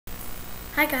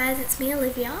Hi guys, it's me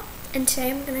Olivia, and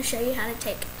today I'm going to show you how to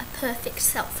take a perfect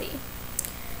selfie.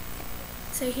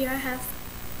 So here I have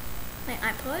my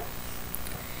iPod.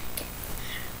 Okay.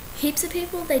 Heaps of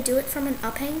people, they do it from an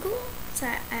up angle, so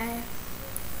I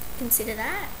consider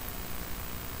that.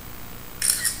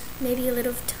 Maybe a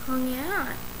little tongue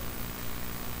out.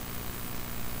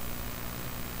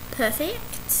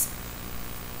 Perfect.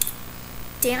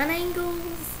 Down angles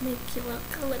make you look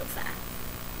a little fat.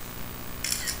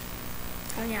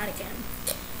 Tongue out again.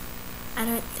 I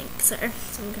don't think so,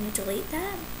 so I'm going to delete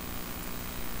that.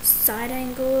 Side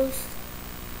angles.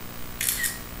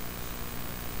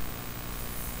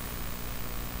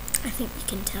 I think you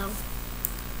can tell.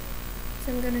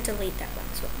 So I'm going to delete that one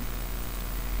as well.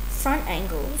 Front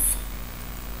angles.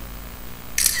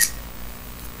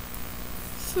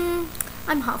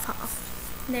 I'm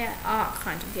half-half. They are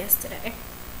kind of yesterday.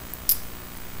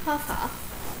 Half-half.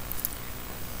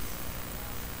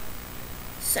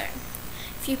 So,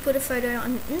 if you put a photo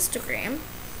on Instagram,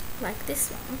 like this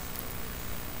one,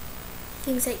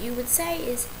 things that you would say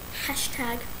is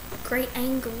hashtag great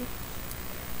angle,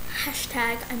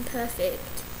 hashtag I'm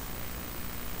perfect,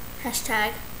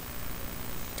 hashtag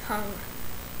tongue.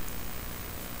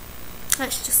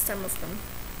 That's just some of them.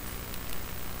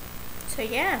 So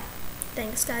yeah,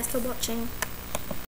 thanks guys for watching.